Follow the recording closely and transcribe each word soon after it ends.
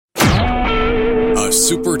a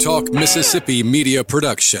Super Talk Mississippi media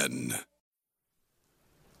production.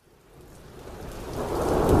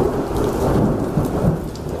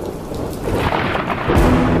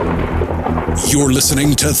 You're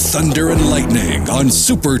listening to Thunder and Lightning on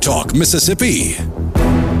Super Talk Mississippi.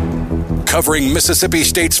 Covering Mississippi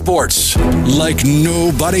State sports like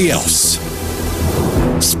nobody else.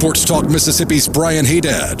 Sports Talk Mississippi's Brian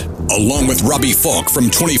Haydad, along with Robbie Falk from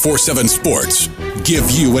 24/7 Sports,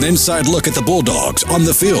 give you an inside look at the Bulldogs on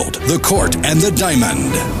the field, the court, and the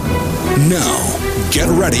diamond. Now, get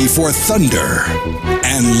ready for Thunder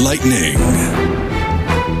and Lightning.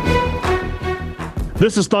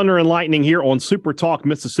 This is Thunder and Lightning here on Super Talk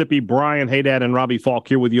Mississippi. Brian Haydad and Robbie Falk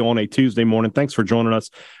here with you on a Tuesday morning. Thanks for joining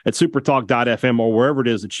us at supertalk.fm or wherever it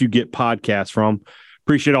is that you get podcasts from.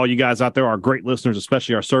 Appreciate all you guys out there, our great listeners,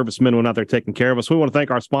 especially our servicemen who out there taking care of us. We want to thank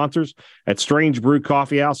our sponsors at Strange Brew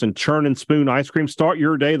Coffee House and Churn and Spoon Ice Cream. Start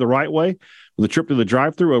your day the right way with a trip to the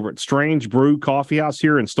drive-thru over at Strange Brew Coffee House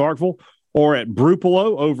here in Starkville or at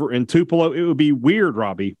Brupolo over in Tupelo. It would be weird,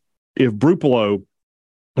 Robbie, if Brupolo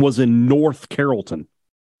was in North Carrollton.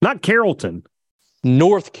 Not Carrollton.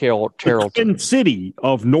 North Carrollton. In city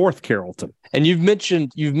of North Carrollton. And you've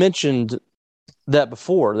mentioned that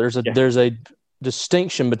before. There's a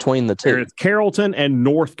distinction between the two. There's Carrollton and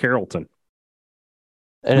North Carrollton.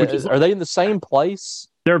 And are they in the same place?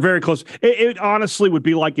 They're very close. It honestly would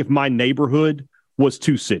be like if my neighborhood was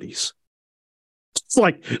two cities. It's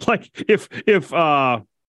like if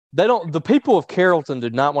they don't. The people of Carrollton do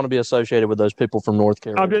not want to be associated with those people from North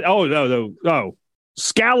Carolina. No.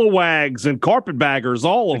 Scalawags and carpetbaggers,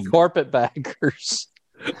 all of them. Carpetbaggers.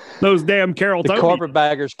 Those damn Carrolltonians. The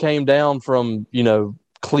carpetbaggers came down from,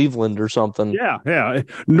 Cleveland or something. Yeah.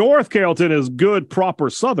 North Carrollton is good, proper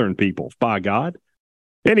Southern people, by God.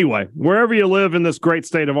 Anyway, wherever you live in this great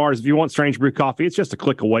state of ours, if you want Strange Brew Coffee, it's just a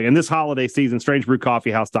click away. And this holiday season,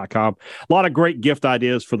 strangebrewcoffeehouse.com. A lot of great gift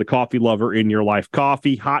ideas for the coffee lover in your life.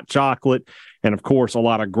 Coffee, hot chocolate, and, of course, a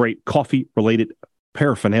lot of great coffee-related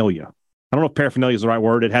paraphernalia. I don't know if paraphernalia is the right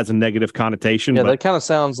word. It has a negative connotation. Yeah, but, that kind of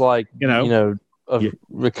sounds like,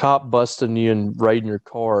 a cop busting you and raiding your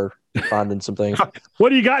car, finding some things. What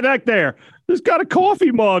do you got back there? It's got a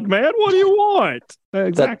coffee mug, man. What do you want?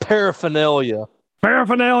 Exactly. That paraphernalia.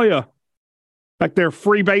 Paraphernalia. Back there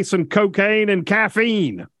freebasing cocaine and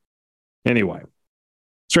caffeine. Anyway,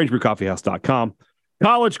 strangebrewcoffeehouse.com.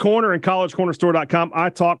 College Corner and collegecornerstore.com. I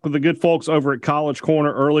talked with the good folks over at College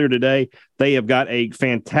Corner earlier today. They have got a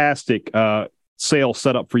fantastic sale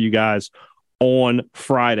set up for you guys on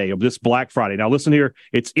Friday, of this Black Friday. Now, listen here.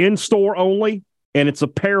 It's in-store only, and it's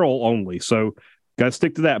apparel only, so got to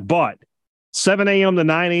stick to that. But 7 a.m. to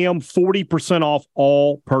 9 a.m., 40% off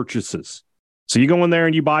all purchases. So you go in there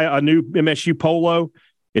and you buy a new MSU polo,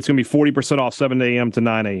 it's going to be 40% off 7 a.m. to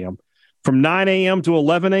 9 a.m. From 9 a.m. to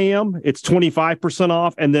 11 a.m., it's 25%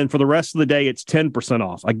 off, and then for the rest of the day, it's 10%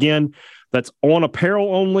 off. Again, that's on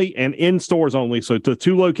apparel only and in stores only. So to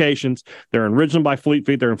two locations, they're in Ridgeland by Fleet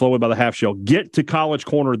Feet, they're in Flowood by the Half Shell. Get to College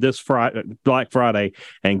Corner this Friday, Black Friday,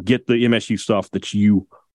 and get the MSU stuff that you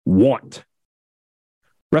want.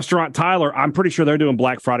 Restaurant Tyler, I'm pretty sure they're doing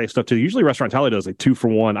Black Friday stuff too. Usually Restaurant Tyler does a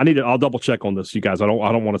 2-for-1. I'll double check on this, you guys. I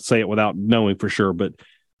don't want to say it without knowing for sure, but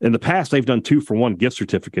in the past, they've done 2-for-1 gift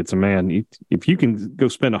certificates. And man, if you can go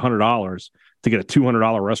spend $100 to get a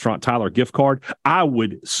 $200 Restaurant Tyler gift card, I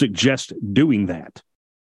would suggest doing that.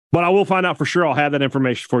 But I will find out for sure. I'll have that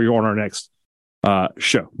information for you on our next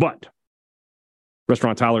show. But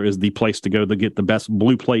Restaurant Tyler is the place to go to get the best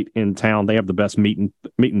blue plate in town. They have the best meat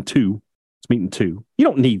and two. It's meat and two. You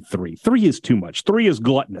don't need 3. 3 is too much. 3 is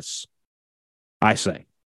gluttonous, I say.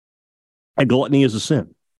 And gluttony is a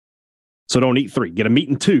sin. So don't eat 3. Get a meat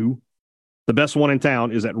and 2. The best one in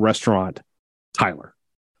town is at Restaurant Tyler.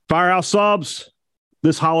 Firehouse Subs,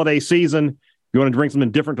 this holiday season, you want to bring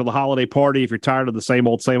something different to the holiday party. If you're tired of the same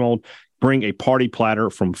old, bring a party platter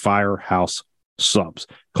from Firehouse Subs.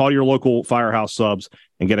 Call your local Firehouse Subs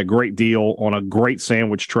and get a great deal on a great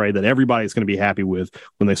sandwich tray that everybody's going to be happy with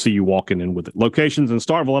when they see you walking in with it. Locations in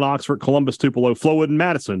Starkville and Oxford, Columbus, Tupelo, Flowood, and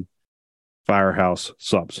Madison. Firehouse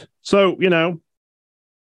Subs. So,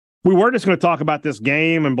 we were just going to talk about this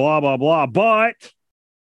game and blah, blah, blah,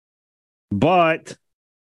 but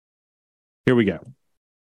here we go.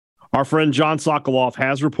 Our friend John Sokoloff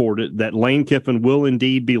has reported that Lane Kiffin will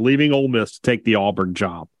indeed be leaving Ole Miss to take the Auburn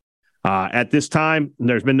job. At this time,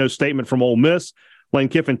 there's been no statement from Ole Miss. Lane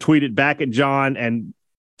Kiffin tweeted back at John and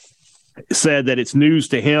said that it's news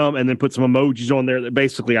to him and then put some emojis on there that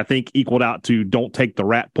basically, I think, equaled out to don't take the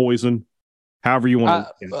rat poison. However you want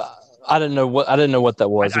to. I didn't know what that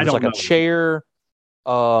was. It was like a chair,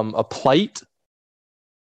 a plate.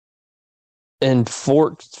 And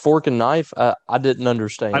fork and knife, I didn't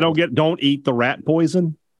understand. Don't eat the rat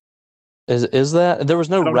poison. Is that there was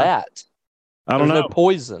no rat? I don't know. No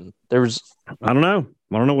poison. There was. I don't know.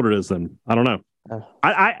 I don't know what it is then. I don't know.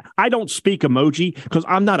 I don't speak emoji because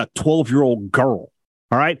I'm not a 12-year-old girl.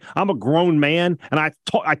 All right, I'm a grown man and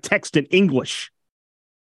I text in English.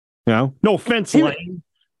 No offense, Lane.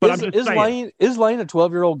 But is Lane a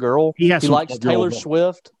 12-year-old girl? He likes Taylor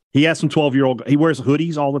Swift. He has some 12-year-old. He wears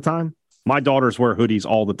hoodies all the time. My daughters wear hoodies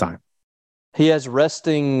all the time. He has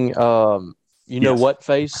resting, know what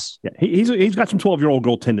face? Yeah, he's got some 12-year-old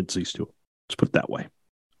girl tendencies to it. Let's put it that way.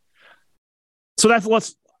 So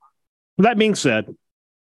that being said,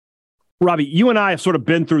 Robbie, you and I have sort of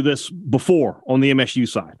been through this before on the MSU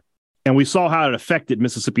side, and we saw how it affected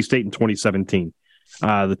Mississippi State in 2017.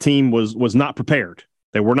 The team was not prepared.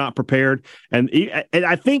 They were not prepared, and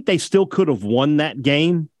I think they still could have won that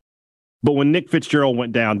game. But when Nick Fitzgerald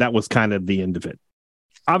went down, that was kind of the end of it.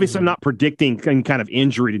 Obviously, I'm not predicting any kind of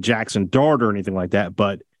injury to Jackson Dart or anything like that,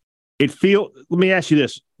 but let me ask you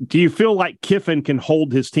this. Do you feel like Kiffin can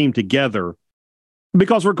hold his team together?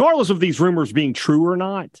 Because regardless of these rumors being true or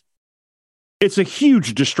not, it's a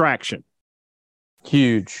huge distraction.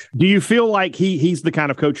 Huge. Do you feel like he's the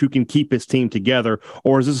kind of coach who can keep his team together,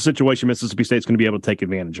 or is this a situation Mississippi State's going to be able to take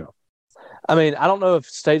advantage of? I mean, I don't know if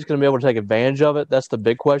State's going to be able to take advantage of it. That's the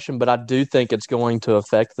big question, but I do think it's going to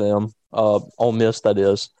affect them. Ole Miss, that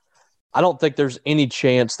is. I don't think there's any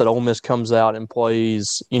chance that Ole Miss comes out and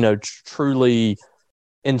plays, truly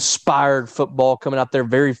inspired football, coming out there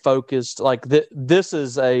very focused. Like this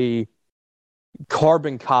is a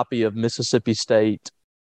carbon copy of Mississippi State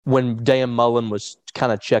when Dan Mullen was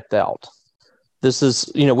kind of checked out. This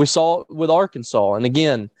is, we saw it with Arkansas, and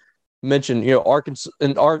again, mentioned,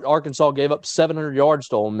 Arkansas gave up 700 yards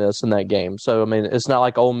to Ole Miss in that game. So, I mean, it's not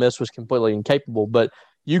like Ole Miss was completely incapable, but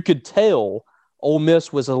you could tell Ole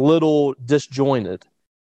Miss was a little disjointed.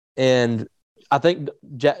 And I think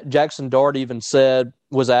Jackson Dart even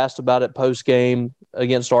was asked about it post-game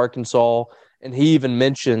against Arkansas, and he even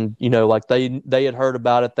mentioned, like they had heard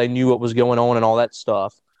about it, they knew what was going on and all that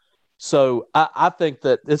stuff. So I think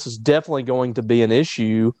that this is definitely going to be an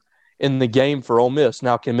issue in the game for Ole Miss.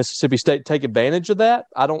 Now, can Mississippi State take advantage of that?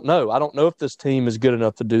 I don't know. I don't know if this team is good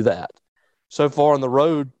enough to do that. So far on the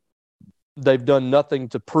road, they've done nothing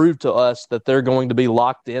to prove to us that they're going to be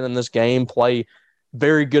locked in this game, play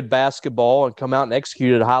very good basketball, and come out and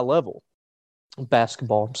execute at a high level.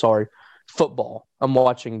 Football. I'm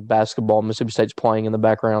watching basketball. Mississippi State's playing in the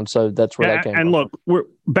background, so that's where that came from. And look,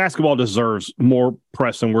 basketball deserves more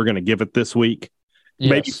press than we're going to give it this week. Yes.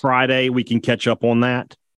 Maybe Friday we can catch up on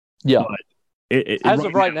that. Yeah. As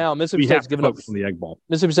of right now, Mississippi State's given up the egg ball.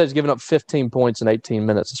 Mississippi State's given up 15 points in 18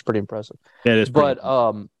 minutes. It's pretty impressive. It is. But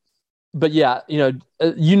yeah,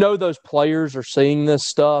 those players are seeing this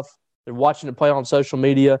stuff. They're watching it play on social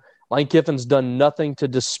media. Lane Kiffin's done nothing to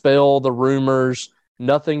dispel the rumors,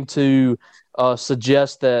 nothing to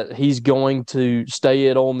suggest that he's going to stay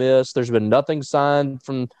at Ole Miss. There's been nothing signed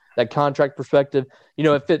from that contract perspective.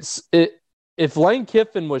 If Lane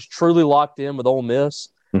Kiffin was truly locked in with Ole Miss,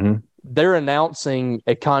 they're announcing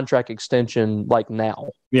a contract extension like now.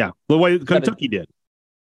 Yeah, the way Kentucky did.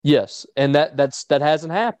 Yes, and that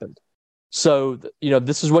hasn't happened. So,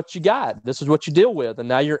 this is what you got. This is what you deal with. And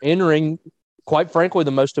now you're entering, quite frankly,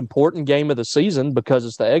 the most important game of the season because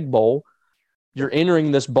it's the Egg Bowl. You're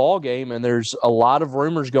entering this ball game, and there's a lot of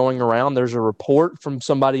rumors going around. There's a report from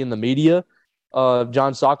somebody in the media,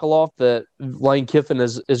 John Sokoloff, that Lane Kiffin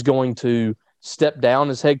is going to step down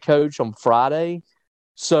as head coach on Friday.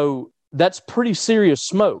 So that's pretty serious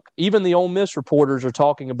smoke. Even the Ole Miss reporters are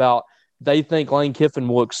talking about they think Lane Kiffin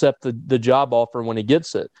will accept the job offer when he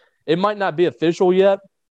gets it. It might not be official yet,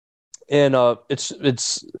 and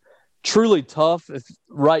it's truly tough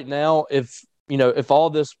right now if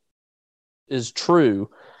all this is true,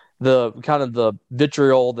 the kind of the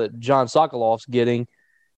vitriol that John Sokoloff's getting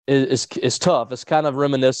is tough. It's kind of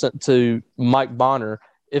reminiscent to Mike Bonner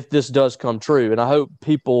if this does come true, and I hope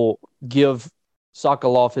people give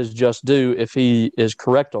Sokoloff his just due if he is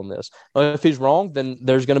correct on this. If he's wrong, then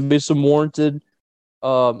there's going to be some warranted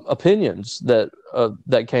opinions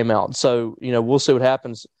that came out. So, we'll see what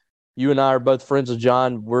happens. You and I are both friends of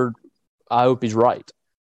John. I hope he's right.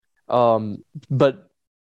 But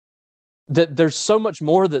there's so much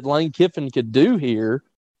more that Lane Kiffin could do here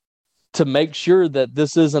to make sure that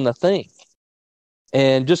this isn't a thing.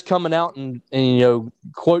 And just coming out and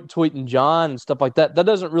quote tweeting John and stuff like that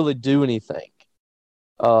doesn't really do anything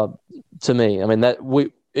to me. I mean,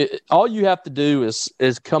 all you have to do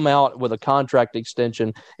is come out with a contract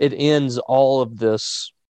extension. It ends all of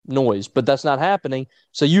this noise, but that's not happening.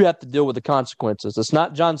 So you have to deal with the consequences. It's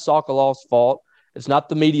not John Sokoloff's fault. It's not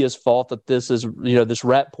the media's fault that this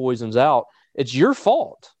rat poison's out. It's your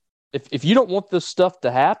fault. If you don't want this stuff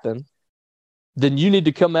to happen, then you need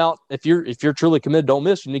to come out. If you're truly committed to Ole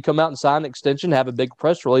Miss, you need to come out and sign an extension, have a big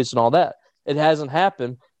press release and all that. It hasn't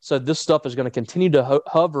happened. So this stuff is going to continue to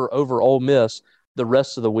hover over Ole Miss the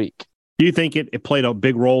rest of the week. Do you think it played a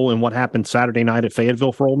big role in what happened Saturday night at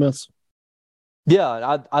Fayetteville for Ole Miss?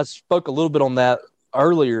 Yeah, I spoke a little bit on that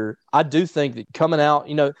earlier. I do think that coming out,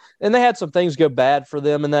 and they had some things go bad for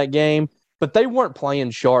them in that game, but they weren't playing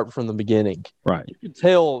sharp from the beginning. Right.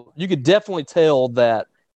 You could definitely tell that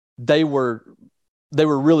they were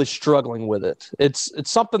really struggling with it. It's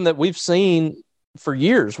something that we've seen for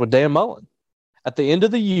years with Dan Mullen. At the end of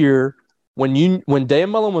the year, when Dan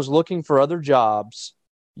Mullen was looking for other jobs,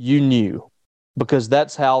 you knew, because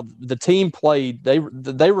that's how the team played.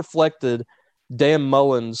 They reflected Dan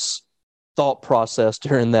Mullen's thought process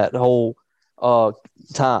during that whole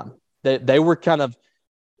time. They were kind of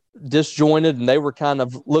disjointed, and they were kind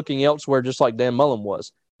of looking elsewhere, just like Dan Mullen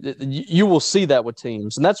was. You will see that with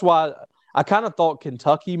teams, and that's why I kind of thought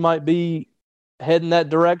Kentucky might be heading that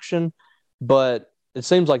direction, but it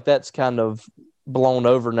seems like that's kind of blown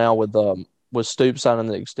over now with Stoops signing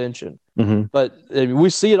the extension. Mm-hmm. But we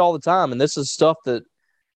see it all the time, and this is stuff that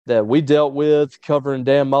we dealt with covering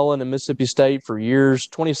Dan Mullen and Mississippi State for years.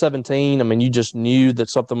 2017, you just knew that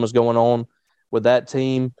something was going on with that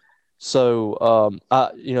team. So,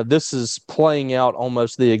 this is playing out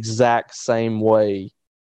almost the exact same way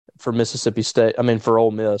for Mississippi State. For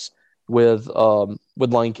Ole Miss with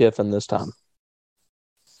Lane Kiffin this time.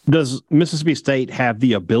 Does Mississippi State have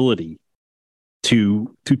the ability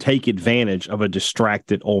to take advantage of a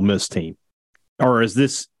distracted Ole Miss team, or is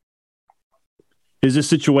this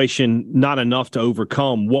situation not enough to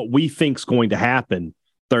overcome what we think is going to happen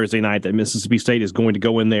Thursday night, that Mississippi State is going to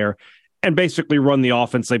go in there and basically run the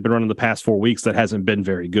offense they've been running the past 4 weeks that hasn't been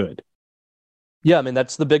very good? Yeah,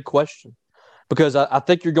 that's the big question, because I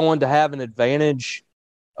think you're going to have an advantage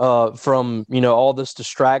from all this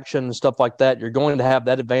distraction and stuff like that. You're going to have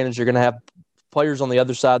that advantage. You're going to have players on the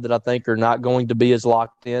other side that I think are not going to be as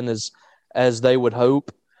locked in as they would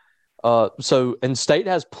hope. And State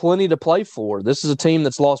has plenty to play for. This is a team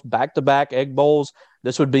that's lost back-to-back Egg Bowls.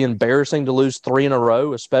 This would be embarrassing to lose 3 in a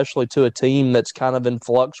row, especially to a team that's kind of in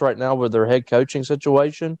flux right now with their head coaching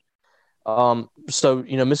situation.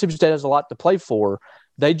 Mississippi State has a lot to play for.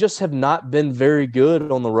 They just have not been very good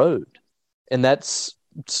on the road, and that's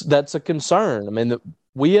a concern.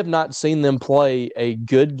 We have not seen them play a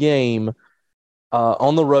good game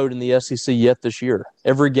on the road in the SEC yet this year.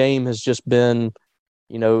 Every game has just been,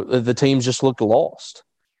 the teams just look lost.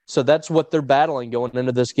 So that's what they're battling going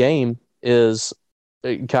into this game, is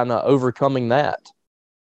kind of overcoming that.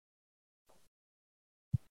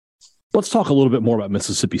 Let's talk a little bit more about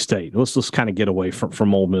Mississippi State. Let's kind of get away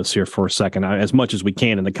from Ole Miss here for a second, as much as we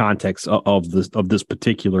can in the context of this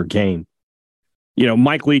particular game.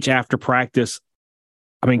 Mike Leach after practice,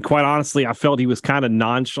 quite honestly, I felt he was kind of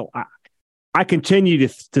nonchalant. I continue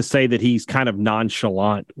to say that he's kind of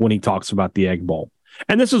nonchalant when he talks about the Egg Bowl.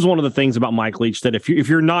 And this is one of the things about Mike Leach, that if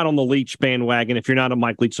you're not on the Leach bandwagon, if you're not a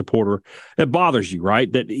Mike Leach supporter, it bothers you,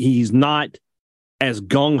 right? That he's not as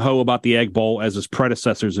gung-ho about the Egg Bowl as his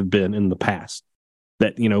predecessors have been in the past.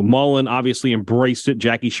 That, Mullen obviously embraced it.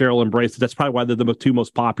 Jackie Sherrill embraced it. That's probably why they're the two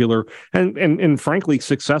most popular and frankly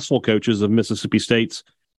successful coaches of Mississippi State's,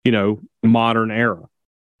 modern era.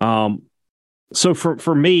 So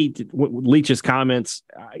for me, Leach's comments,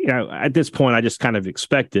 at this point, I just kind of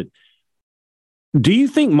expect it. Do you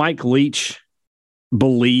think Mike Leach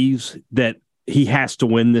believes that he has to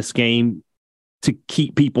win this game to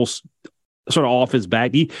keep people sort of off his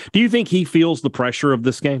back? Do you think he feels the pressure of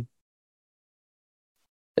this game?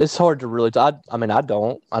 It's hard to really. I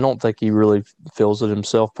don't think he really feels it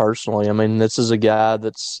himself personally. This is a guy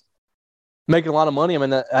that's making a lot of money.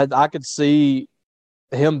 I could see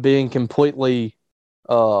him being completely.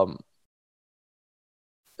 I'm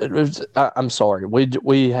sorry.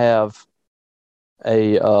 We have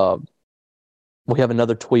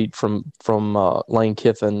another tweet from Lane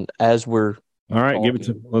Kiffin as we're. All right,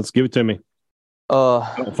 talking. Let's give it to me.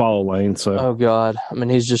 I don't follow Lane, so. Oh God,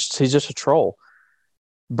 he's just a troll.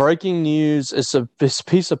 Breaking news is a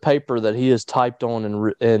piece of paper that he has typed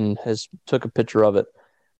on and has took a picture of it.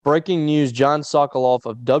 Breaking news: John Sokoloff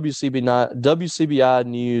of WCBI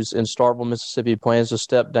News in Starkville, Mississippi, plans to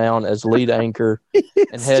step down as lead anchor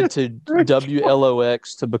and head to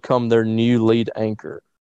WLOX to become their new lead anchor.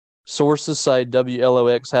 Sources say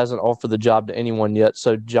WLOX hasn't offered the job to anyone yet,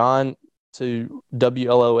 so John to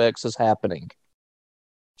WLOX is happening.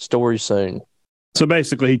 Story soon. So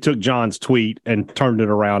basically, he took John's tweet and turned it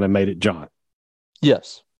around and made it John.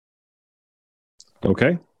 Yes.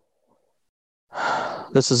 Okay.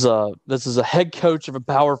 This is a head coach of a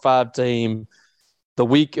Power 5 team, the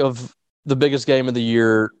week of the biggest game of the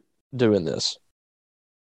year, doing this.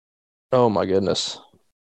 Oh my goodness.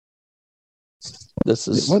 This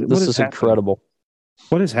is incredible.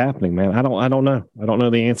 What is happening, man? I don't know. I don't know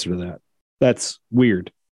the answer to that. That's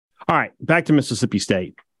weird. All right, back to Mississippi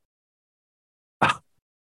State.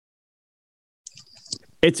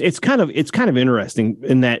 It's kind of interesting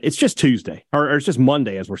in that it's just Tuesday or it's just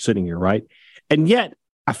Monday as we're sitting here, right? And yet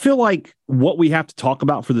I feel like what we have to talk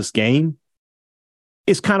about for this game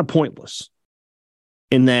is kind of pointless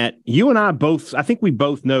in that you and I think we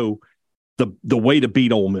both know the way to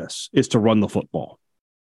beat Ole Miss is to run the football.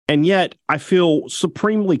 And yet I feel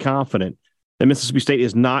supremely confident that Mississippi State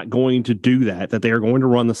is not going to do that they are going to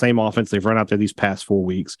run the same offense they've run out there these past 4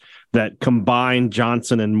 weeks, that combined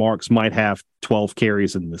Johnson and Marks might have 12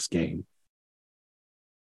 carries in this game.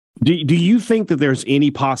 Do you think that there's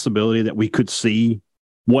any possibility that we could see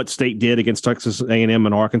what State did against Texas A&M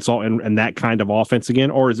and Arkansas and that kind of offense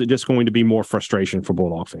again, or is it just going to be more frustration for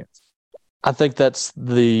Bulldog fans? I think that's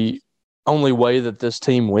the only way that this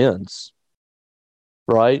team wins,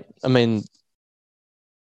 right? I mean,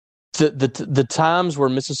 the times where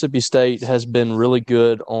Mississippi State has been really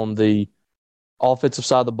good on the offensive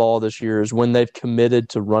side of the ball this year is when they've committed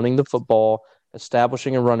to running the football,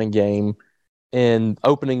 establishing a running game, and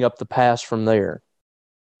opening up the pass from there.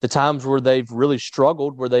 The times where they've really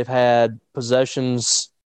struggled, where they've had possessions,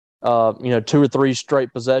 2 or 3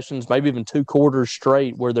 straight possessions, maybe even 2 quarters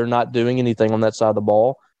straight where they're not doing anything on that side of the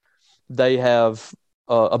ball, they have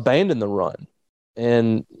abandoned the run.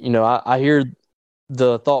 And, I hear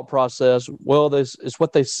the thought process, well, it's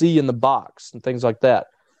what they see in the box and things like that.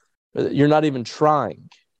 You're not even trying.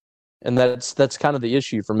 And that's kind of the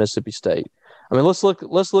issue for Mississippi State. I mean, let's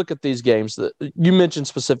look at these games that you mentioned,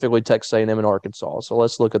 specifically Texas A&M and Arkansas. So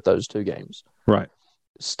let's look at those 2 games. Right.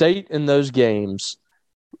 State in those games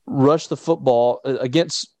rushed the football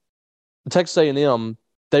against Texas A&M.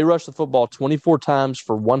 They rushed the football 24 times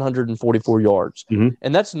for 144 yards. Mm-hmm.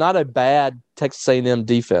 And that's not a bad Texas A&M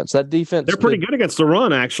defense. That defense, they're pretty good against the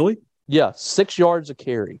run, actually. Yeah, 6 yards a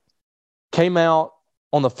carry. Came out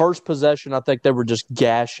on the first possession, I think they were just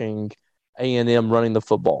gashing A&M running the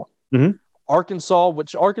football. Mm-hmm. Arkansas,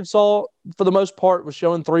 for the most part, was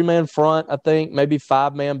showing 3-man front, I think, maybe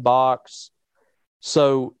 5-man box.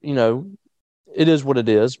 So, it is what it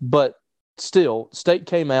is. But still, State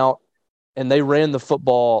came out and they ran the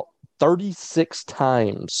football 36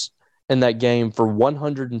 times in that game for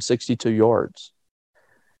 162 yards.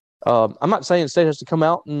 I'm not saying State has to come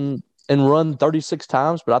out and run 36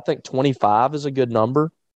 times, but I think 25 is a good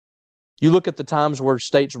number. You look at the times where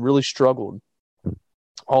State's really struggled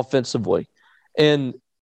offensively. And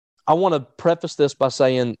I want to preface this by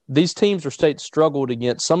saying these teams where State struggled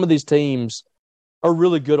against, some of these teams are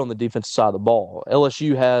really good on the defensive side of the ball.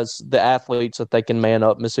 LSU has the athletes that they can man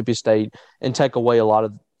up Mississippi State and take away a lot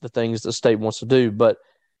of the things that State wants to do. But,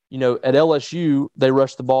 at LSU, they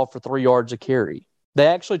rushed the ball for 3 yards a carry. They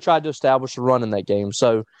actually tried to establish a run in that game.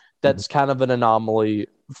 So that's kind of an anomaly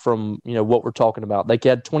from, what we're talking about. They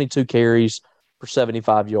had 22 carries for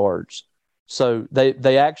 75 yards. So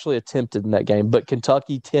they actually attempted in that game. But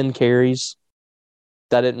Kentucky, 10 carries.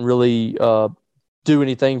 That didn't really do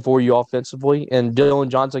anything for you offensively. And Dylan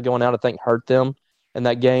Johnson going out, I think, hurt them in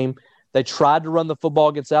that game. They tried to run the football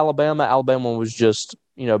against Alabama. Alabama was just,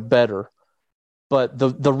 better. But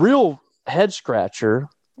the real head scratcher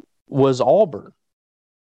was Auburn.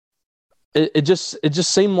 It just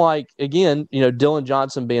seemed like, again, Dylan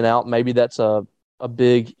Johnson being out, maybe that's a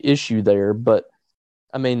big issue there. But,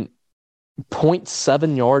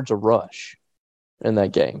 0.7 yards a rush in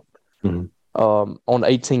that game on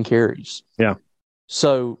 18 carries. Yeah.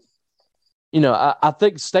 So, I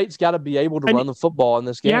think State's got to be able to run the football in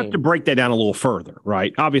this game. You have to break that down a little further,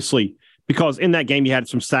 right? Obviously, because in that game you had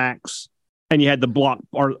some sacks and you had the block,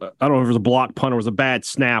 or I don't know if it was a block punt or it was a bad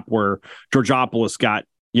snap where Georgopoulos got.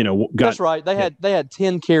 That's right. They had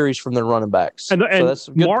 10 carries from their running backs. And that's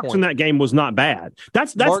a good Marks point. In that game was not bad.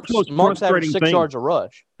 That's Marks, the most Marks frustrating averaged 6 yards a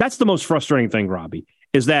rush. That's the most frustrating thing, Robbie,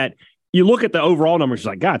 is that you look at the overall numbers, it's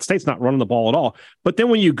like, God, State's not running the ball at all. But then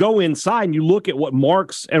when you go inside and you look at what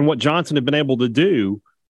Marks and what Johnson have been able to do,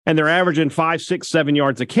 and they're averaging 5, 6, 7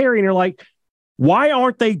 yards a carry, and you're like, why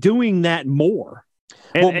aren't they doing that more?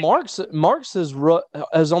 And, Marks has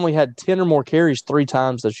only had 10 or more carries 3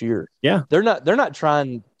 times this year. Yeah, they're not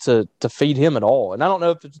trying to feed him at all. And I don't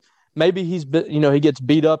know if it's maybe he gets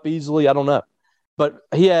beat up easily. I don't know, but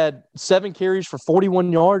he had 7 carries for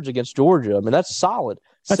 41 yards against Georgia. I mean, that's solid.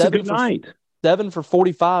 That's a good night. 7 for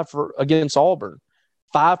 45 against Auburn,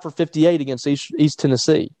 5 for 58 against East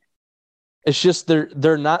Tennessee. It's just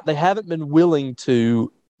they haven't been willing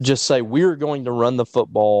to just say we're going to run the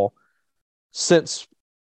football since,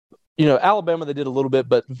 Alabama they did a little bit,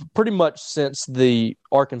 but pretty much since the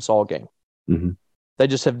Arkansas game. Mm-hmm. They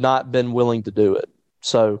just have not been willing to do it.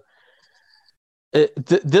 So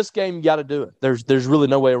this game, you got to do it. There's really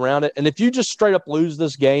no way around it. And if you just straight up lose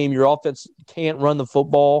this game, your offense can't run the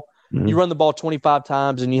football. Mm-hmm. You run the ball 25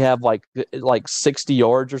 times and you have like 60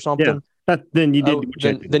 yards or something. Yeah, then you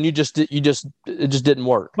did. Then it just didn't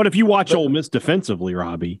work. But if you watch Ole Miss defensively,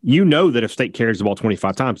 Robbie, you know that if State carries the ball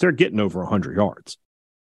 25 times, they're getting over 100 yards.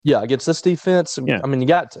 Yeah, against this defense, I mean, you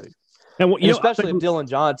got to. And especially if Dylan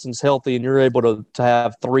Johnson's healthy and you're able to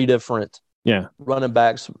have 3 different running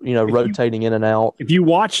backs, rotating in and out. If you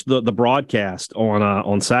watch the broadcast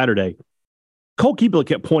on Saturday, Cole Keeble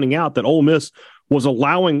kept pointing out that Ole Miss was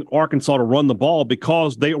allowing Arkansas to run the ball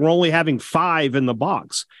because they were only having 5 in the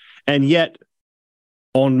box. And yet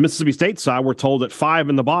on Mississippi State's side, we're told that 5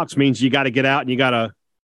 in the box means you got to get out and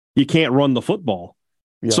you can't run the football.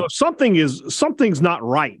 Yeah. So something's not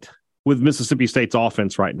right with Mississippi State's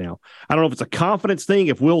offense right now. I don't know if it's a confidence thing,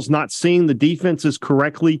 if Will's not seeing the defenses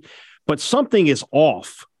correctly, but something is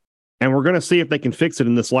off. And we're going to see if they can fix it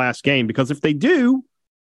in this last game, because if they do,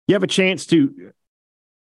 you have a chance to.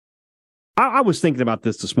 I was thinking about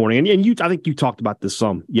this morning, and I think you talked about this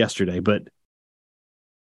some yesterday, but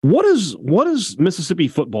what does Mississippi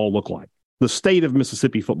football look like? The state of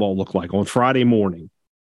Mississippi football look like on Friday morning?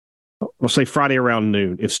 Let's say Friday around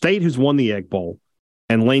noon. If State has won the Egg Bowl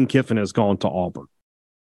and Lane Kiffin has gone to Auburn,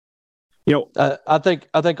 I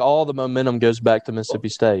think all the momentum goes back to Mississippi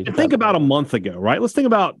State. Think about a month ago, right? Let's think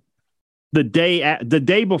about the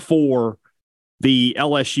day before the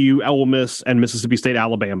LSU, Ole Miss, and Mississippi State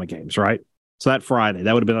Alabama games, right? So that Friday,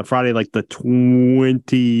 that would have been a Friday like the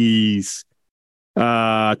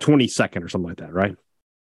 22nd or something like that, right?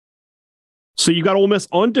 So you got Ole Miss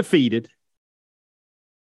undefeated,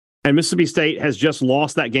 and Mississippi State has just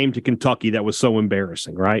lost that game to Kentucky that was so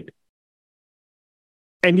embarrassing, right?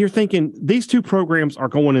 And you're thinking these two programs are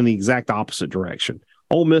going in the exact opposite direction.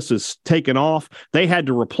 Ole Miss is taken off. They had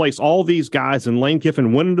to replace all these guys, and Lane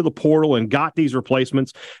Kiffin went into the portal and got these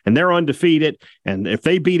replacements, and they're undefeated. And if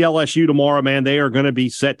they beat LSU tomorrow, man, they are going to be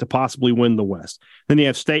set to possibly win the West. Then you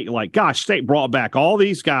have State, State brought back all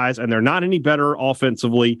these guys, and they're not any better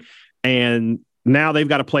offensively. And now they've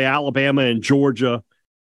got to play Alabama and Georgia.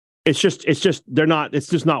 It's just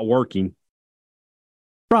not working.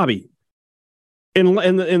 Robbie, in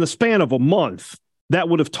the span of a month, that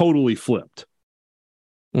would have totally flipped.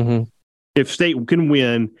 Mm-hmm. If State can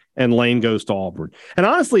win and Lane goes to Auburn. And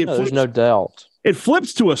honestly, there's no doubt. It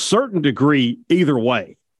flips to a certain degree either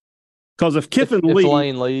way. Because if Kiffin leaves,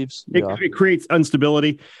 Lane leaves, it creates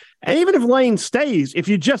instability. And even if Lane stays, if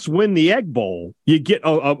you just win the Egg Bowl, you get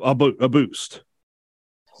a boost.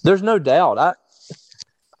 There's no doubt.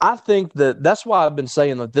 I think that's why I've been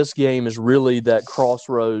saying that this game is really that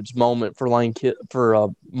crossroads moment for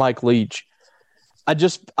Mike Leach. I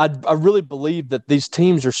really believe that these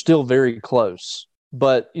teams are still very close.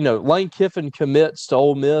 But, Lane Kiffin commits to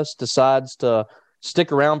Ole Miss, decides to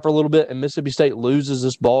stick around for a little bit, and Mississippi State loses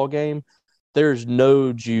this ball game. There's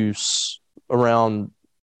no juice around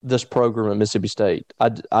this program at Mississippi State.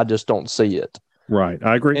 I just don't see it. Right.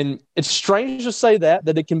 I agree. And it's strange to say that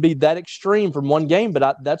it can be that extreme from one game,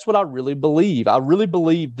 but that's what I really believe. I really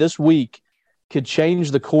believe this week could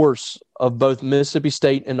change the course of both Mississippi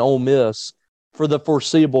State and Ole Miss for the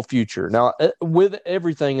foreseeable future. Now, with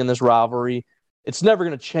everything in this rivalry, it's never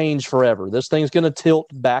going to change forever. This thing's going to tilt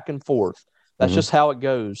back and forth. That's just how it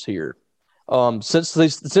goes here. Since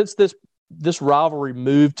this rivalry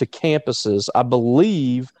moved to campuses, I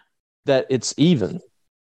believe that it's even.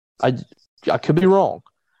 I could be wrong,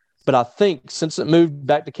 but I think since it moved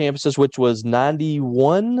back to campuses, which was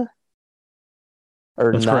 91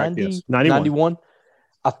 or That's 90, correct, yes. 91,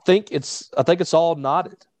 I think it's all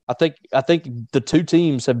knotted. I think the two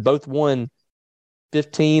teams have both won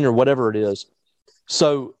 15 or whatever it is.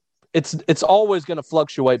 So it's always going to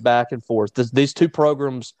fluctuate back and forth. These two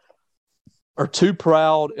programs are too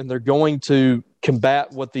proud, and they're going to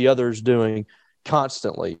combat what the other is doing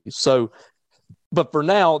constantly. So, but for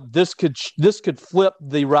now, this could flip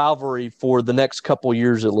the rivalry for the next couple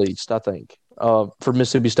years at least, I think, for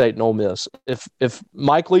Mississippi State and Ole Miss. If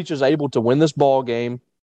Mike Leach is able to win this ball game,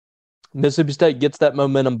 Mississippi State gets that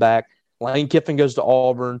momentum back, Lane Kiffin goes to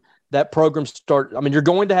Auburn, that program you're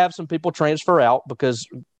going to have some people transfer out because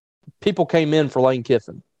people came in for Lane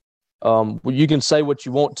Kiffin. You can say what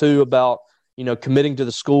you want to about, committing to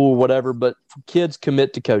the school or whatever, but kids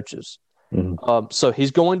commit to coaches. Mm-hmm. So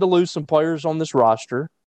he's going to lose some players on this roster,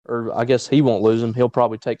 or I guess he won't lose them. He'll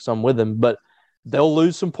probably take some with him, but they'll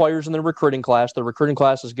lose some players in the recruiting class. The recruiting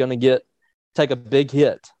class is going to take a big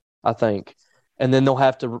hit, I think. And then they'll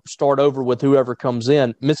have to start over with whoever comes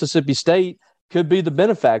in. Mississippi State could be the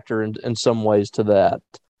benefactor in some ways to that.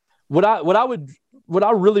 What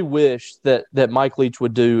I really wish that Mike Leach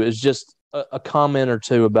would do is just a comment or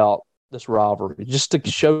two about this rivalry, just to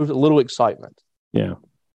show a little excitement. Yeah.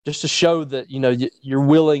 Just to show that, you're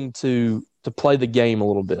willing to play the game a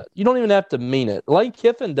little bit. You don't even have to mean it. Lane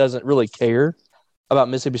Kiffin doesn't really care about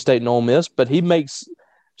Mississippi State and Ole Miss, but he makes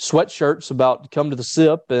sweatshirts about come to the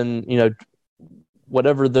SIP and,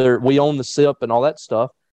 whatever we own the SIP and all that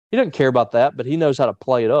stuff. He doesn't care about that, but he knows how to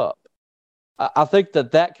play it up. I think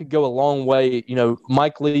that could go a long way.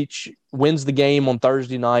 Mike Leach wins the game on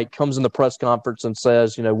Thursday night, comes in the press conference and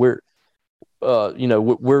says, we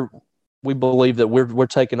believe that we're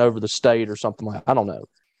taking over the state or something like that. I don't know.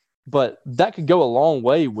 But that could go a long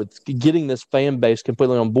way with getting this fan base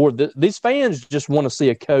completely on board. These fans just want to see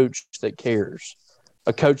a coach that cares,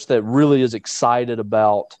 a coach that really is excited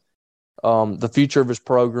about the future of his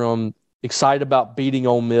program, excited about beating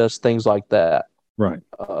Ole Miss, things like that. Right.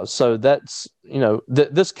 So that's,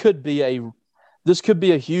 this could be a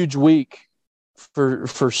huge week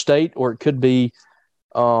for State, or it could be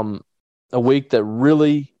a week that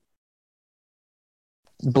really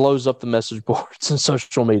blows up the message boards and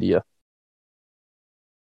social media.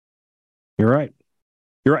 You're right.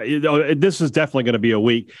 This is definitely going to be a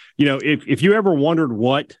week. If you ever wondered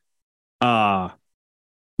what the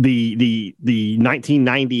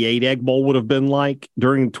 1998 Egg Bowl would have been like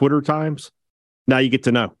during Twitter times, now you get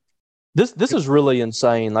to know. This is really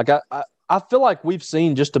insane. Like I feel like we've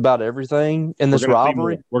seen just about everything in this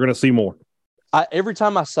rivalry. We're going to see more. Every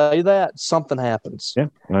time I say that, something happens. Yeah,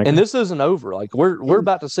 and this isn't over. Like we're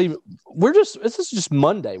about to see. This is just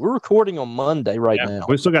Monday. We're recording on Monday now.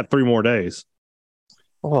 We still got 3 more days.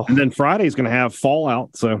 Oh. And then Friday's going to have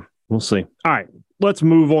fallout, so we'll see. All right, let's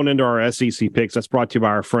move on into our SEC picks. That's brought to you by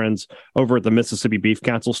our friends over at the Mississippi Beef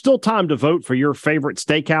Council. Still time to vote for your favorite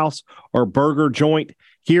steakhouse or burger joint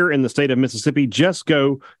here in the state of Mississippi. Just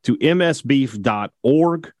go to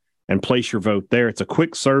msbeef.org and place your vote there. It's a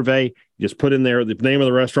quick survey. You just put in there the name of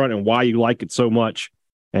the restaurant and why you like it so much,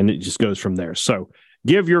 and it just goes from there. So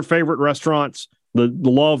give your favorite restaurants the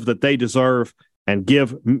love that they deserve, and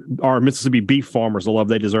give our Mississippi beef farmers the love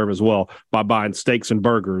they deserve as well by buying steaks and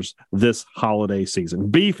burgers this holiday season.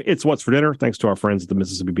 Beef, it's what's for dinner, thanks to our friends at the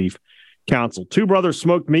Mississippi Beef Council. Two Brothers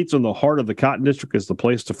Smoked Meats in the heart of the Cotton District is the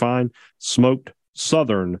place to find smoked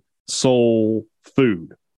Southern soul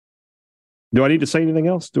food. Do I need to say anything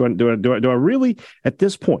else? Do I really, at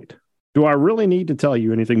this point, do I really need to tell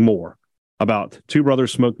you anything more about Two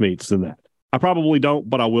Brothers Smoked Meats than that? I probably don't,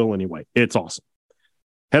 but I will anyway. It's awesome.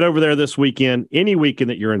 Head over there this weekend, any weekend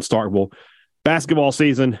that you're in Starkville. Basketball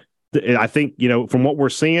season, I think, from what we're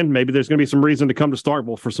seeing, maybe there's going to be some reason to come to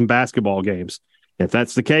Starkville for some basketball games. If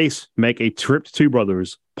that's the case, make a trip to Two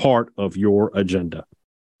Brothers part of your agenda.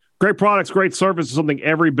 Great products, great service is something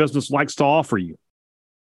every business likes to offer you.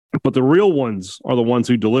 But the real ones are the ones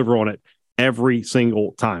who deliver on it every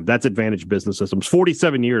single time. That's Advantage Business Systems.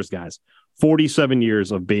 47 years, guys. 47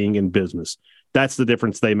 years of being in business. That's the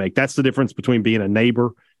difference they make. That's the difference between being a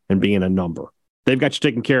neighbor and being a number. They've got you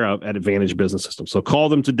taken care of at Advantage Business Systems. So call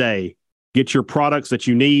them today. Get your products that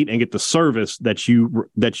you need and get the service that you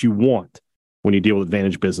want when you deal with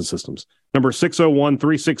Advantage Business Systems. Number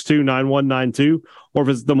 601-362-9192, or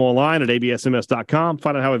visit them online at absms.com.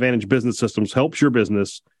 Find out how Advantage Business Systems helps your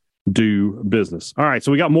business do business. All right,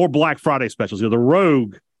 so we got more Black Friday specials here. The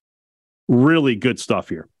Rogue, really good stuff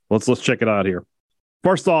here. Let's check it out here.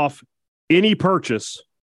 First off, any purchase,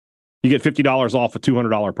 you get $50 off a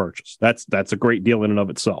 $200 purchase. That's a great deal in and of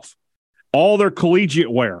itself. All their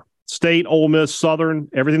collegiate wear, State, Ole Miss, Southern,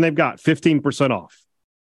 everything they've got, 15% off.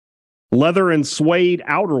 Leather and suede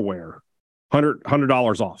outerwear,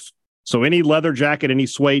 $100 off. So any leather jacket, any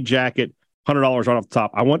suede jacket, $100 right off the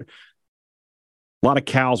top. A lot of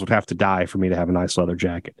cows would have to die for me to have a nice leather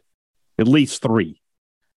jacket. At least 3.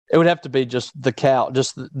 It would have to be just the cow,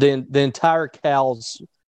 just the entire cow's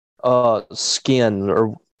skin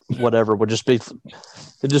or whatever would just be.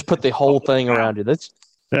 They just put the whole thing around you.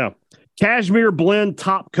 Cashmere blend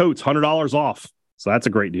top coats, $100 off. So that's a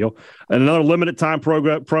great deal. And another limited time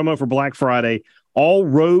promo for Black Friday. All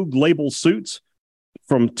Rogue label suits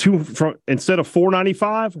from instead of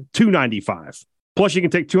 $495, $295. Plus, you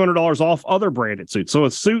can take $200 off other branded suits. So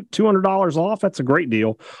a suit, $200 off, that's a great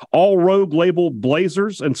deal. All Rogue labeled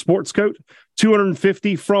blazers and sports coat,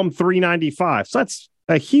 $250 from $395. So that's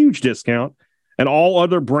a huge discount. And all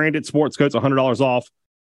other branded sports coats, $100 off.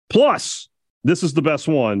 Plus, this is the best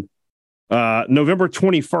one, November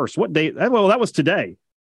 21st. What date? Well, that was today.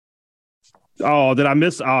 Oh, did I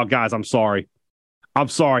miss? Oh, guys, I'm sorry.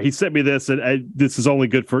 He sent me this, and this is only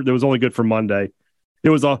good for. It was only good for Monday. It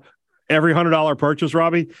was every $100 purchase,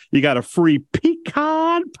 Robbie, you got a free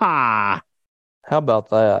pecan pie. How about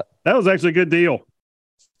that? That was actually a good deal.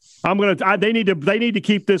 They need to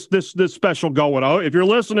keep this special going. Oh, if you're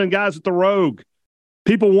listening, guys at the Rogue,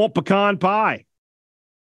 people want pecan pie.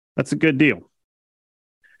 That's a good deal.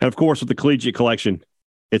 And of course, with the Collegiate Collection,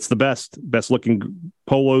 it's the best looking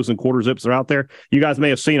polos and quarter zips are out there. You guys may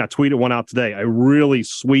have seen, I tweeted one out today, a really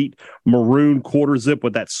sweet maroon quarter zip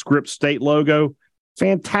with that Script State logo.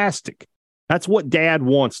 Fantastic. That's what Dad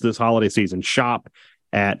wants this holiday season. Shop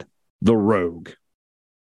at the Rogue.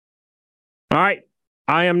 All right.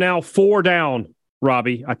 I am now 4 down,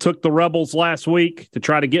 Robbie. I took the Rebels last week to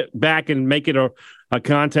try to get back and make it a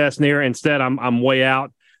contest near. Instead, I'm way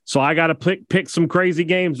out. So I got to pick some crazy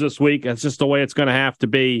games this week. That's just the way it's going to have to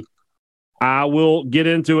be. I will get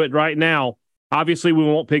into it right now. Obviously, we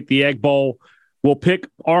won't pick the Egg Bowl. We'll pick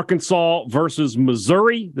Arkansas versus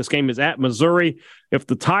Missouri. This game is at Missouri. If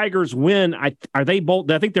the Tigers win, are they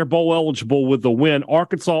bowl? I think they're bowl eligible with the win.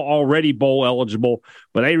 Arkansas already bowl eligible,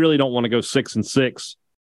 but they really don't want to go 6-6.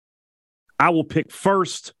 I will pick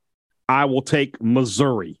first. I will take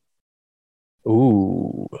Missouri.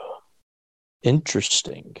 Ooh,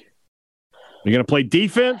 interesting. You're going to play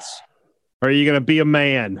defense, or are you going to be a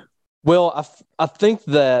man? Well, I think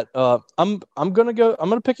that I'm going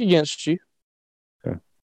to pick against you. Okay.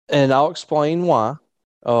 And I'll explain why.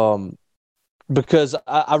 Because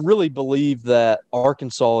I really believe that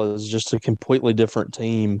Arkansas is just a completely different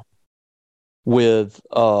team with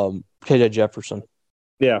KJ Jefferson.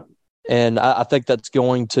 Yeah. And I think that's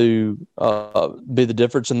going to be the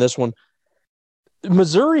difference in this one.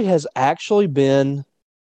 Missouri has actually been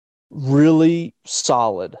really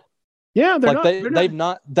solid. Yeah,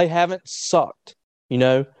 they haven't sucked,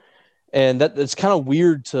 and it's kind of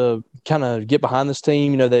weird to kind of get behind this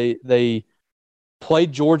team. They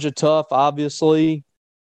played Georgia tough, obviously.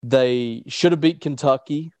 They should have beat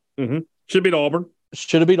Kentucky. Mm-hmm. Should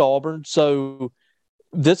have beat Auburn. So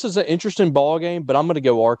this is an interesting ball game, but I'm going to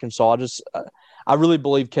go Arkansas. I really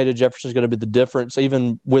believe KJ Jefferson is going to be the difference,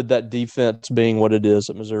 even with that defense being what it is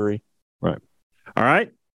at Missouri. Right. All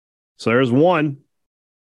right. So there's one.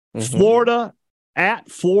 Mm-hmm. Florida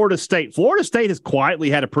at Florida State. Florida State has quietly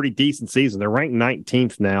had a pretty decent season. They're ranked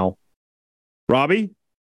 19th now. Robbie,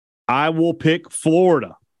 I will pick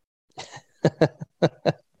Florida.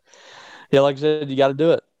 Yeah, like I said, you got to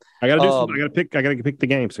do it. I got to pick the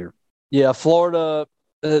games here. Yeah, Florida.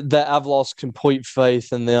 That I've lost complete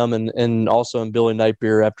faith in them, and also in Billy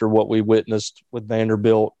Napier after what we witnessed with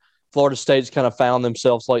Vanderbilt. Florida State's kind of found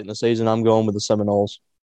themselves late in the season. I'm going with the Seminoles.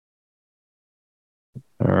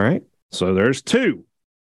 All right. So there's 2.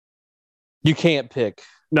 You can't pick.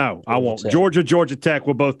 No, I won't. Georgia Tech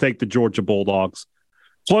will both take the Georgia Bulldogs.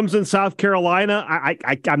 Clemson, South Carolina.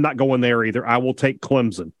 I'm not going there either. I will take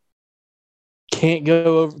Clemson. Can't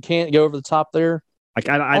go over the top there. I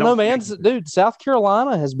don't know, man. Dude, South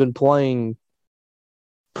Carolina has been playing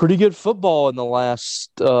pretty good football in the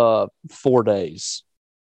last 4 days.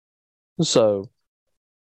 So,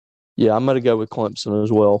 yeah, I'm going to go with Clemson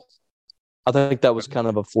as well. I think that was kind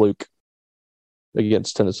of a fluke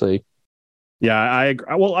against Tennessee. Yeah, I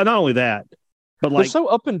agree. Well, not only that, but they're so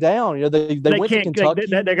up and down. They went to Kentucky.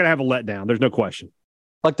 They're going to have a letdown. There's no question.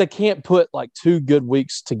 Like they can't put like 2 good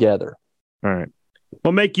weeks together. All right.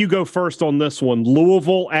 I'll make you go first on this one.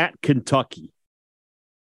 Louisville at Kentucky.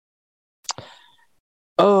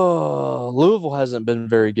 Oh, Louisville hasn't been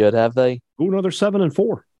very good, have they? Oh, no, they're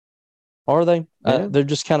 7-4. Are they? Yeah. They're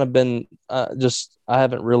just kind of been I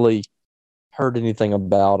haven't really heard anything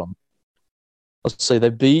about them. Let's see. They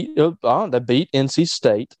beat NC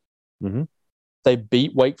State. Mm-hmm. They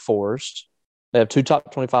beat Wake Forest. They have 2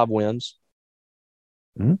 top 25 wins.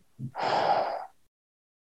 Mm-hmm.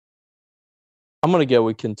 I'm going to go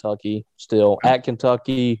with Kentucky still. At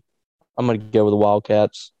Kentucky, I'm going to go with the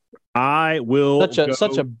Wildcats. I will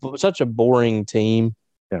such a boring team.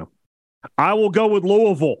 Yeah. I will go with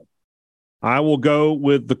Louisville. I will go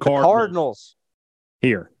with the Cardinals.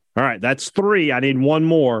 Here. All right, that's 3. I need 1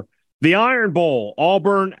 more. The Iron Bowl,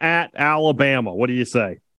 Auburn at Alabama. What do you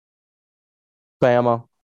say? Bama.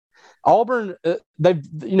 Auburn,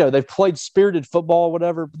 they've played spirited football or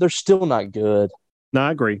whatever, but they're still not good. No,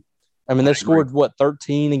 I agree. I mean, they scored,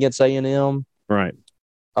 13 against A&M? Right.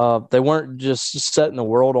 They weren't just setting the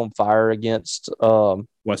world on fire against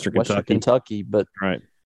Western Kentucky. But, right.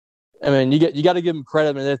 I mean, you got to give them credit.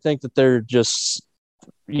 I mean, they think that they're just,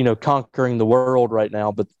 conquering the world right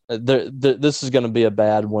now. But this is going to be a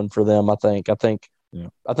bad one for them, I think. I think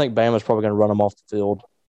Bama's probably going to run them off the field.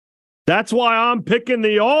 That's why I'm picking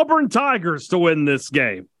the Auburn Tigers to win this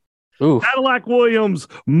game. Oof. Cadillac Williams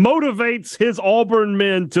motivates his Auburn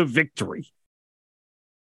men to victory.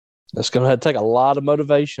 That's going to take a lot of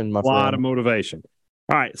motivation, my friend. A lot of motivation.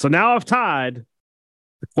 All right, so now I've tied.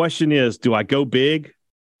 The question is, do I go big?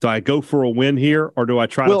 Do I go for a win here, or do I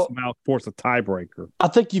try to somehow force a tiebreaker? I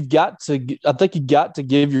think you've got to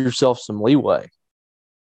give yourself some leeway,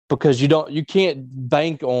 because you can't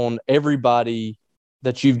bank on everybody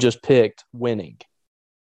that you've just picked winning.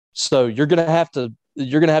 So you're gonna have to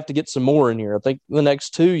get some more in here. I think the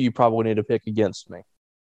next two you probably need to pick against me.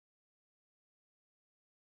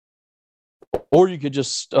 Or you could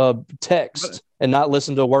just text and not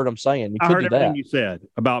listen to a word I'm saying. I heard everything you said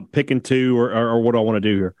about picking two or what I want to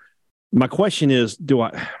do here. My question is,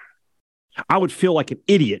 I would feel like an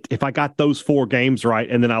idiot if I got those 4 games right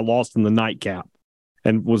and then I lost in the nightcap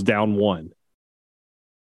and was down 1.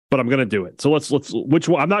 But I'm going to do it. So let's which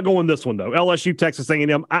one? I'm not going this one though. LSU, Texas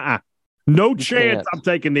A&M. No chance I'm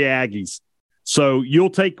taking the Aggies. So we'll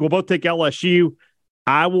both take LSU.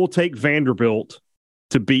 I will take Vanderbilt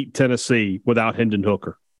to beat Tennessee without Hendon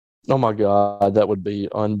Hooker. Oh my God, that would be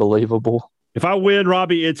unbelievable. If I win,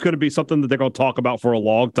 Robbie, it's going to be something that they're going to talk about for a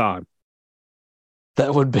long time.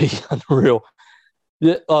 That would be unreal.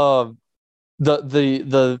 The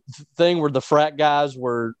thing where the frat guys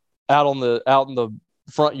were out in the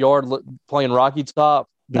front yard playing Rocky Top,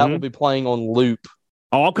 that will be playing on loop.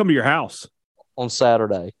 Oh, I'll come to your house on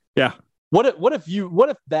Saturday. Yeah. What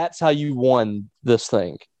if that's how you won this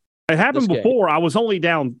thing? It happened before. I was only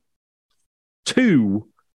down 2,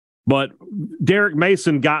 but Derek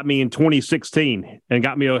Mason got me in 2016 and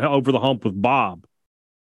got me over the hump with Bob.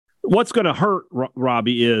 What's going to hurt,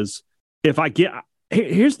 Robbie, is if I get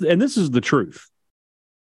and this is the truth.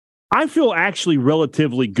 I feel actually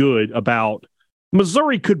relatively good about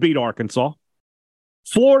Missouri could beat Arkansas,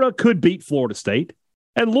 Florida could beat Florida State,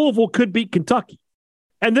 and Louisville could beat Kentucky.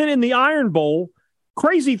 And then in the Iron Bowl,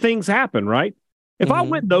 crazy things happen, right? If I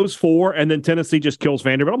win those 4 and then Tennessee just kills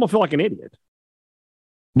Vanderbilt, I'm going to feel like an idiot.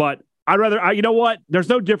 But I'd rather, you know what? There's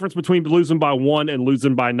no difference between losing by 1 and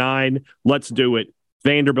losing by 9. Let's do it.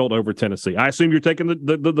 Vanderbilt over Tennessee. I assume you're taking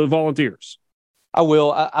the Volunteers. I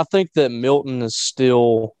will. I think that Milton is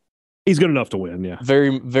still... He's good enough to win, yeah.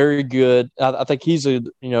 Very, very good. I think he's a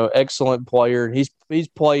excellent player. He's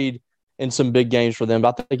played in some big games for them,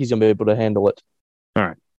 but I think he's going to be able to handle it. All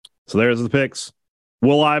right. So there's the picks.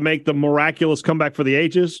 Will I make the miraculous comeback for the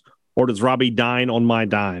ages, or does Robbie dine on my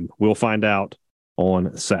dime? We'll find out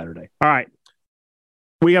on Saturday. All right.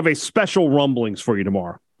 We have a special rumblings for you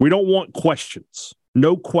tomorrow. We don't want questions.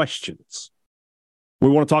 No questions. We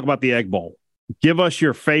want to talk about the Egg Bowl. Give us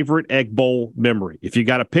your favorite Egg Bowl memory. If you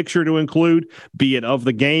got a picture to include, be it of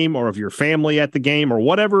the game or of your family at the game or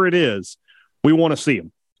whatever it is, we want to see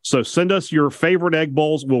them. So send us your favorite Egg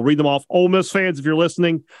Bowls. We'll read them off. Ole Miss fans, if you're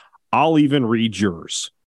listening, I'll even read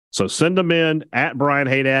yours. So send them in at Brian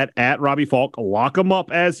Haydad, at Robbie Falk. Lock them up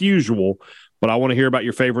as usual. But I want to hear about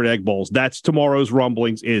your favorite Egg Bowls. That's tomorrow's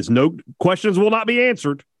rumblings. No questions will not be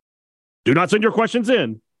answered. Do not send your questions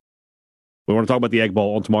in. We want to talk about the Egg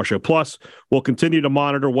Bowl on tomorrow's show. Plus, we'll continue to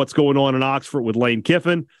monitor what's going on in Oxford with Lane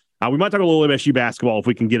Kiffin. We might talk a little MSU basketball if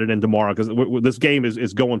we can get it in tomorrow, because this game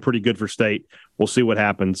is going pretty good for State. We'll see what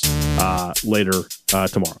happens later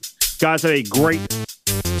tomorrow. Guys, have a great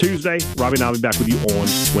Tuesday. Robbie and I will be back with you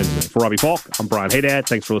on Wednesday. For Robbie Falk, I'm Brian Haydad.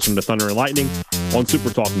 Thanks for listening to Thunder and Lightning on Super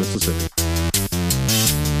Talk Mississippi.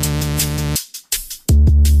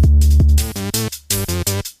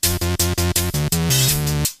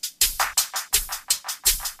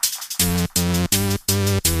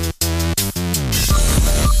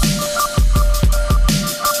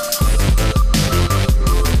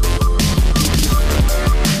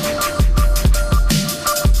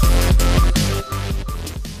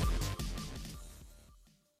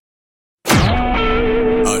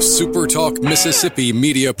 Super Talk Mississippi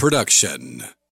Media Production.